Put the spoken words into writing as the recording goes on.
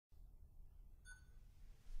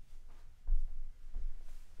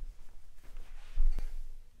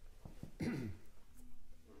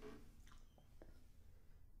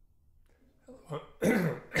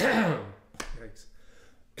Yikes.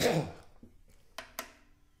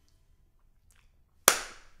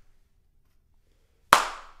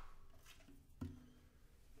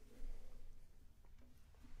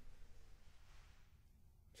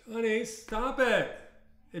 Honey, stop it.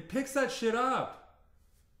 It picks that shit up.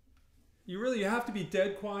 You have to be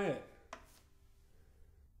dead quiet.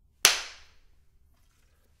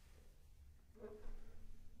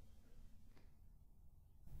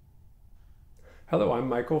 Hello, I'm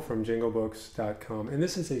Michael from jinglebooks.com, and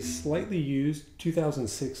this is a slightly used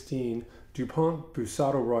 2016 Dupont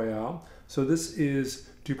Busato Royale. So this is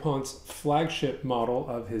Dupont's flagship model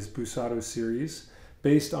of his Busato series,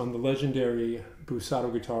 based on the legendary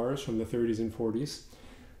Busato guitars from the 30s and 40s.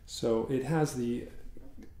 So it has the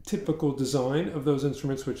typical design of those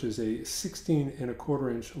instruments, which is a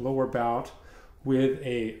 16¼ inch lower bout with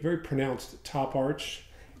a very pronounced top arch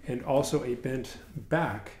and also a bent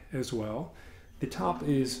back as well. The top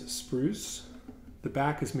is spruce. The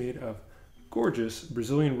back is made of gorgeous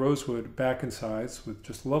Brazilian rosewood back and sides with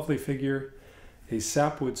just lovely figure, a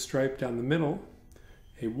sapwood stripe down the middle,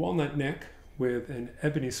 a walnut neck with an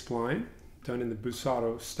ebony spline done in the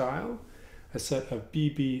Busato style, a set of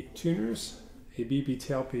BB tuners, a BB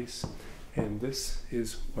tailpiece, and this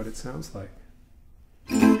is what it sounds like.